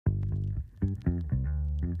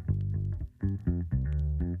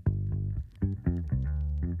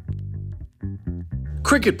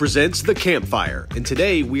Cricket presents The Campfire, and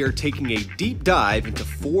today we are taking a deep dive into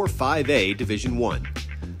 4-5A Division 1.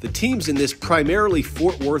 The teams in this primarily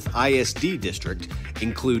Fort Worth ISD district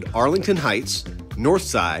include Arlington Heights,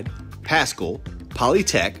 Northside, Pascal,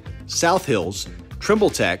 Polytech, South Hills, Trimble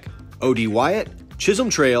Tech, O.D. Wyatt, Chisholm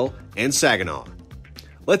Trail, and Saginaw.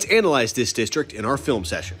 Let's analyze this district in our film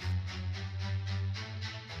session.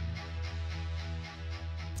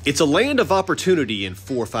 It's a land of opportunity in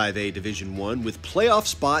 4-5A Division 1 with playoff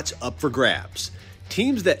spots up for grabs.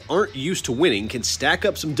 Teams that aren't used to winning can stack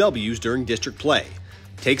up some W's during district play.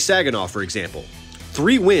 Take Saginaw, for example.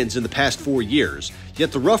 3 wins in the past 4 years,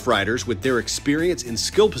 yet the Rough Riders, with their experience in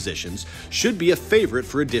skill positions, should be a favorite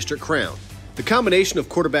for a district crown. The combination of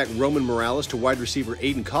quarterback Roman Morales to wide receiver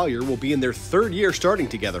Aiden Collier will be in their 3rd year starting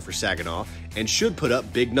together for Saginaw and should put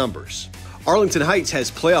up big numbers. Arlington Heights has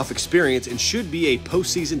playoff experience and should be a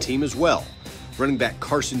postseason team as well. Running back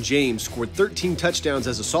Carson James scored 13 touchdowns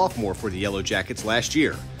as a sophomore for the Yellow Jackets last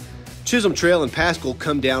year. Chisholm Trail and Pascal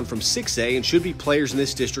come down from 6A and should be players in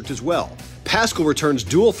this district as well. Pascal returns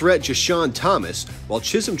dual threat Jashawn Thomas, while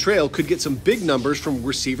Chisholm Trail could get some big numbers from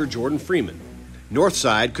receiver Jordan Freeman.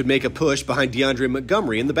 Northside could make a push behind DeAndre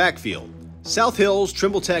Montgomery in the backfield. South Hills,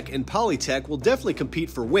 Trimble Tech, and Polytech will definitely compete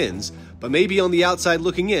for wins, but may be on the outside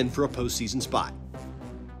looking in for a postseason spot.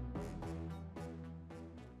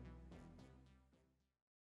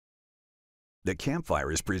 The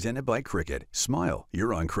Campfire is presented by Cricket. Smile,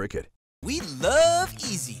 you're on Cricket. We love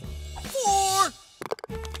easy. 4!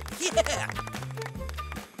 Yeah!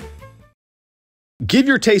 Give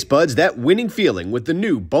your taste buds that winning feeling with the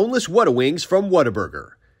new boneless Whataburger from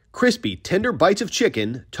Whataburger. Crispy, tender bites of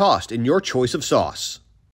chicken tossed in your choice of sauce.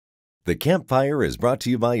 The Campfire is brought to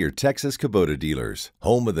you by your Texas Kubota dealers,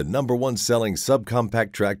 home of the #1 selling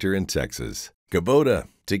subcompact tractor in Texas. Kubota,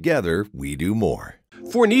 together we do more.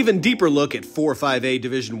 For an even deeper look at 4-5A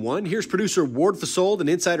Division 1, here's producer Ward Fasold and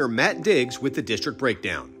insider Matt Diggs with the District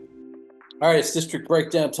Breakdown. All right, it's District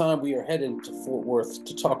Breakdown time. We are heading to Fort Worth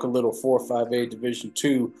to talk a little 4-5A Division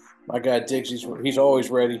 2. My guy Diggs, he's always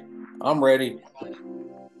ready. I'm ready.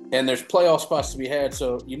 And there's playoff spots to be had,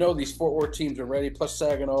 so you know these Fort Worth teams are ready, plus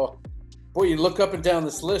Saginaw. Boy, you look up and down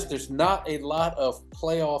this list, there's not a lot of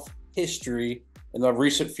playoff history in the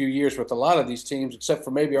recent few years with a lot of these teams, except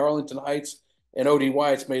for maybe Arlington Heights and O.D.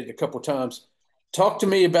 Wyatt's made it a couple times. Talk to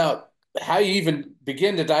me about how you even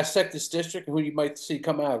begin to dissect this district and who you might see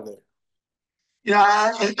come out of there. You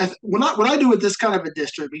know, when I do with this kind of a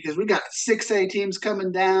district, because we got 6A teams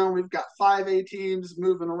coming down, we've got 5A teams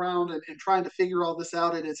moving around and trying to figure all this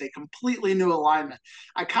out, and it's a completely new alignment.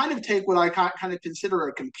 I kind of take what I kind of consider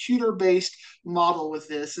a computer-based model with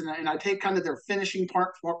this, and I take kind of their finishing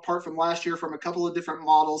part from last year from a couple of different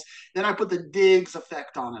models. Then I put the Diggs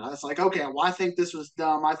effect on it. I was like, okay, well, I think this was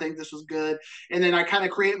dumb. I think this was good. And then I kind of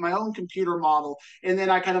create my own computer model, and then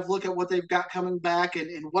I kind of look at what they've got coming back and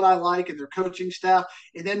what I like and their coaching staff.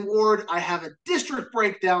 And then, Ward, I have a district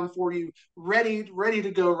breakdown for you ready to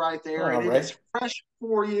go right there. All and right. It's fresh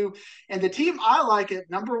for you. And the team I like at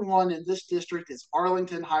 #1 in this district is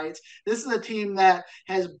Arlington Heights. This is a team that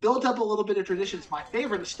has built up a little bit of tradition. It's my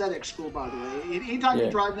favorite aesthetic school, by the way. Anytime you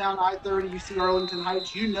drive down I-30, you see Arlington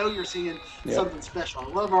Heights, you know you're seeing something special. I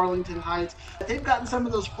love Arlington Heights. They've gotten some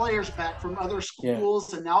of those players back from other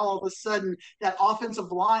schools, and now all of a sudden that offensive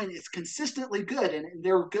line is consistently good, and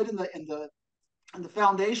they're good in the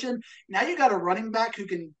foundation. Now you got a running back who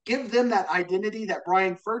can give them that identity that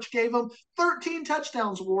Brian Furch gave them. 13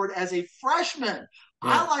 touchdowns, Ward, as a freshman.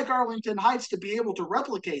 I like Arlington Heights to be able to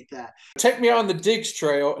replicate that. Take me on the Diggs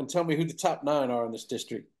trail and tell me who the top 9 are in this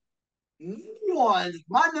district. My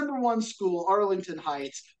 #1 school, Arlington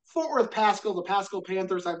Heights. Fort Worth Pascal, the Pascal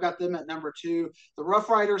Panthers, I've got them at #2. The Rough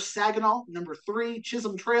Riders, Saginaw, #3.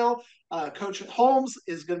 Chisholm Trail, Coach Holmes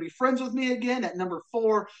is going to be friends with me again at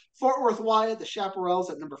 #4. Fort Worth Wyatt, the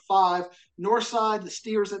Chaparrals at #5. Northside, the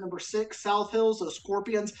Steers at #6. South Hills, the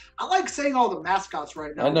Scorpions. I like saying all the mascots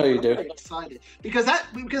right now. I know you do. I'm very excited because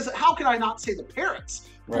how can I not say the Parrots?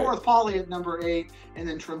 Right. Fort Worth Poly at #8, and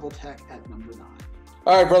then Trimble Tech at #9.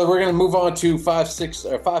 All right, brother, we're going to move on to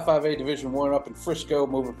 5-5A Division 1 up in Frisco,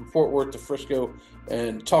 moving from Fort Worth to Frisco,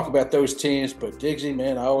 and talk about those teams. But, Diggsy,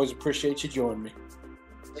 man, I always appreciate you joining me.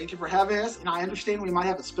 Thank you for having us, and I understand we might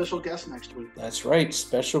have a special guest next week. That's right,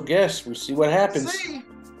 special guest. We'll see what happens.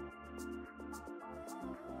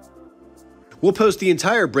 We'll post the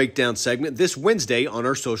entire breakdown segment this Wednesday on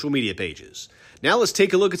our social media pages. Now let's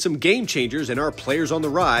take a look at some game changers and our players on the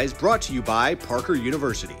rise, brought to you by Parker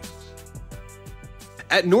University.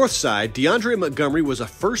 At Northside, DeAndre Montgomery was a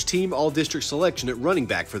first-team All-District selection at running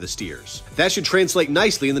back for the Steers. That should translate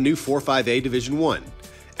nicely in the new 4-5A Division 1.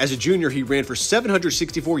 As a junior, he ran for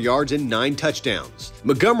 764 yards and 9 touchdowns.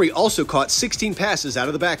 Montgomery also caught 16 passes out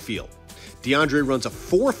of the backfield. DeAndre runs a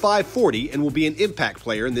 4.5 40 and will be an impact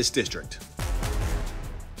player in this district.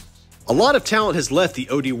 A lot of talent has left the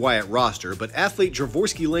O.D. Wyatt roster, but athlete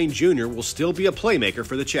Javorsky Lane Jr. will still be a playmaker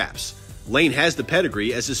for the Chaps. Lane has the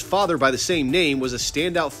pedigree as his father by the same name was a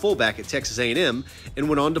standout fullback at Texas A&M and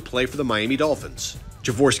went on to play for the Miami Dolphins.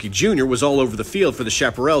 Javorsky Jr. was all over the field for the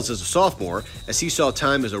Chaparrals as a sophomore, as he saw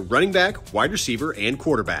time as a running back, wide receiver, and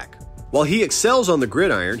quarterback. While he excels on the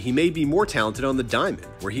gridiron, he may be more talented on the diamond,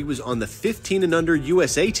 where he was on the 15 and under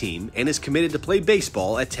USA team and is committed to play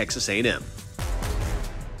baseball at Texas A&M.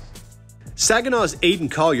 Saginaw's Aiden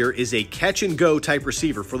Collier is a catch-and-go type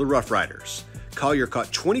receiver for the Rough Riders. Collier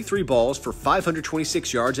caught 23 balls for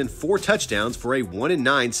 526 yards and 4 touchdowns for a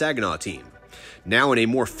 1-9 Saginaw team. Now in a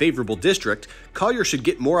more favorable district, Collier should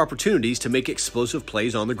get more opportunities to make explosive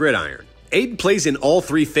plays on the gridiron. Aiden plays in all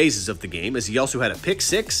 3 phases of the game, as he also had a pick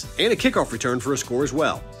 6 and a kickoff return for a score as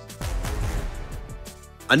well.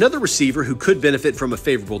 Another receiver who could benefit from a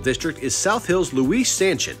favorable district is South Hill's Luis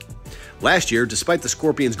Sanchin. Last year, despite the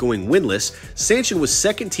Scorpions going winless, Sanchin was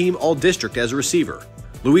second team all-district as a receiver.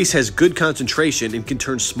 Luis has good concentration and can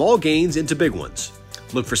turn small gains into big ones.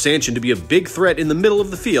 Look for Sanchin to be a big threat in the middle of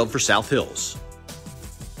the field for South Hills.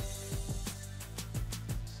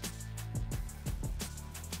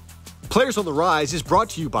 Players on the Rise is brought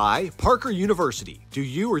to you by Parker University. Do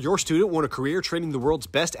you or your student want a career training the world's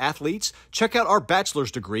best athletes? Check out our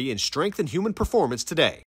bachelor's degree in strength and human performance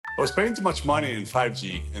today. I was spending too much money in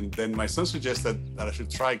 5G, and then my son suggested that I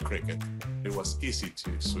should try cricket. It was easy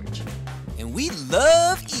to switch. And we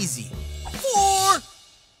love easy. 4.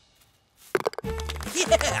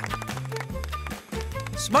 Yeah.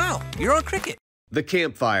 Smile, you're on cricket. The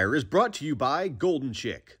Campfire is brought to you by Golden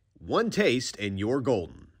Chick. One taste and you're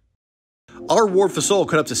golden. Our Ward Fasol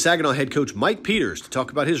cut up to Saginaw head coach Mike Peters to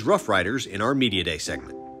talk about his Rough Riders in our Media Day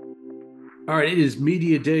segment. All right, it is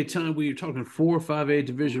Media Day time. We are talking 4-5A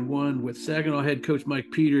Division I with Saginaw head coach Mike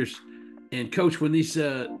Peters. And coach, when these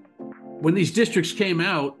districts came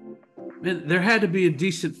out, man, there had to be a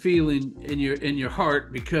decent feeling in your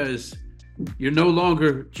heart, because you're no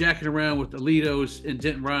longer jacking around with Alitos and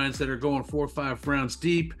Denton Ryans that are going 4 or 5 rounds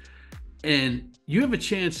deep, and you have a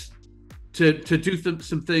chance to do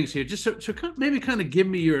some things here. Just so maybe kind of give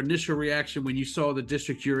me your initial reaction when you saw the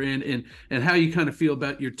district you're in, and how you kind of feel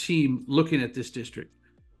about your team looking at this district.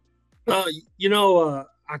 I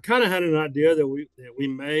kind of had an idea that we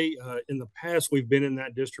may in the past, we've been in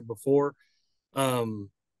that district before. I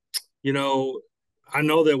know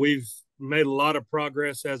that we've made a lot of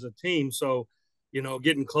progress as a team. So,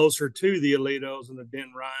 getting closer to the Alitos and the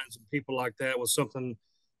Denton Ryans and people like that was something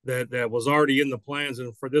that was already in the plans.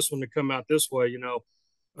 And for this one to come out this way,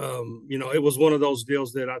 it was one of those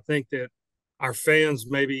deals that I think that our fans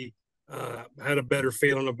maybe had a better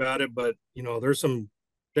feeling about it. But, there's some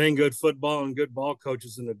dang good football and good ball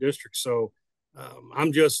coaches in the district. So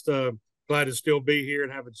I'm just glad to still be here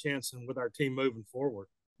and have a chance and with our team moving forward.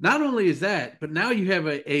 Not only is that, but now you have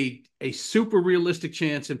a super realistic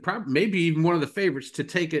chance, and maybe even one of the favorites to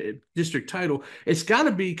take a district title. It's got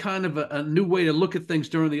to be kind of a new way to look at things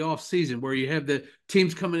during the off season, where you have the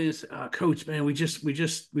teams coming in and say, "Coach, man, we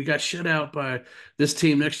got shut out by this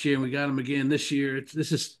team next year, and we got them again this year.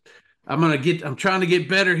 I'm trying to get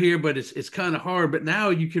better here, but it's kind of hard." But now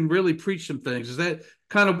you can really preach some things. Is that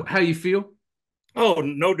kind of how you feel? Oh,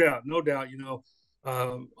 no doubt.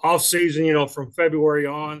 Off season, from February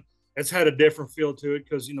on, it's had a different feel to it,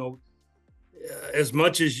 because as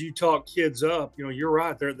much as you talk kids up, you're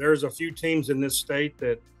right. There's a few teams in this state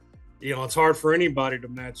that it's hard for anybody to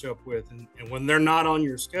match up with, and when they're not on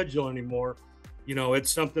your schedule anymore,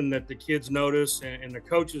 it's something that the kids notice and the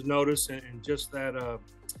coaches notice, and just that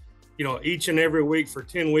each and every week for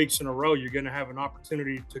 10 weeks in a row, you're going to have an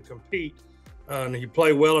opportunity to compete, and if you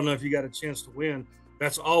play well enough, you got a chance to win.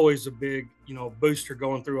 That's always a big, booster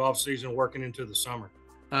going through off season, working into the summer.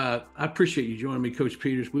 I appreciate you joining me, Coach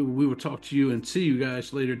Peters. We will talk to you and see you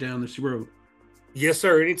guys later down this road. Yes,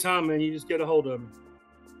 sir. Anytime, man. You just get a hold of me.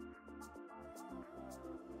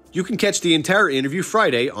 You can catch the entire interview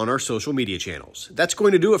Friday on our social media channels. That's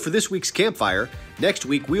going to do it for this week's Campfire. Next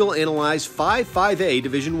week, we will analyze 5-5A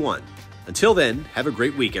Division I. Until then, have a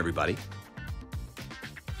great week, everybody.